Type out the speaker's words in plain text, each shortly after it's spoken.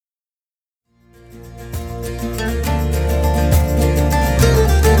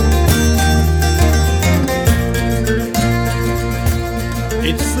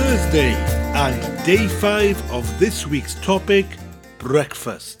day 5 of this week's topic,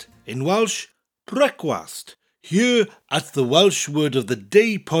 breakfast. In Welsh, brecwast. Here at the Welsh Word of the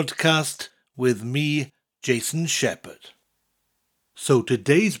Day podcast with me, Jason Shepherd. So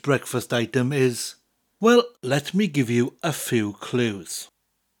today's breakfast item is, well, let me give you a few clues.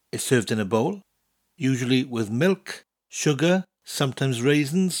 It's served in a bowl, usually with milk, sugar, sometimes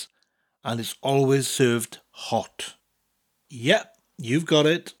raisins, and it's always served hot. Yep, you've got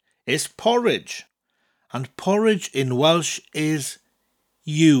it. It's porridge. And porridge in Welsh is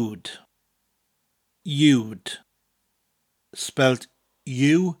ywd. Ywd. Spelt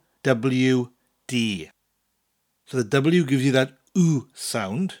U-W-D. So the W gives you that oo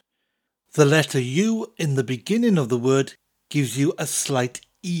sound. The letter U in the beginning of the word gives you a slight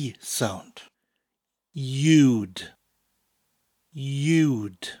E sound. Ywd.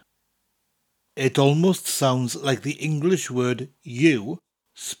 Ywd. It almost sounds like the English word you,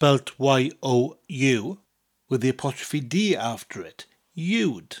 spelt Y-O-U, with the apostrophe D after it.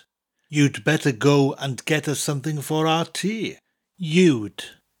 Ywd. You'd better go and get us something for our tea. Ywd.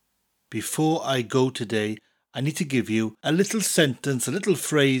 Before I go today, I need to give you a little sentence, a little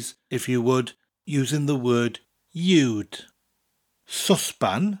phrase, if you would, using the word ywd.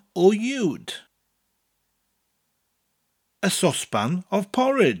 Saucepan or ywd? A saucepan of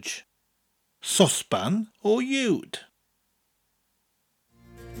porridge. Saucepan or ywd?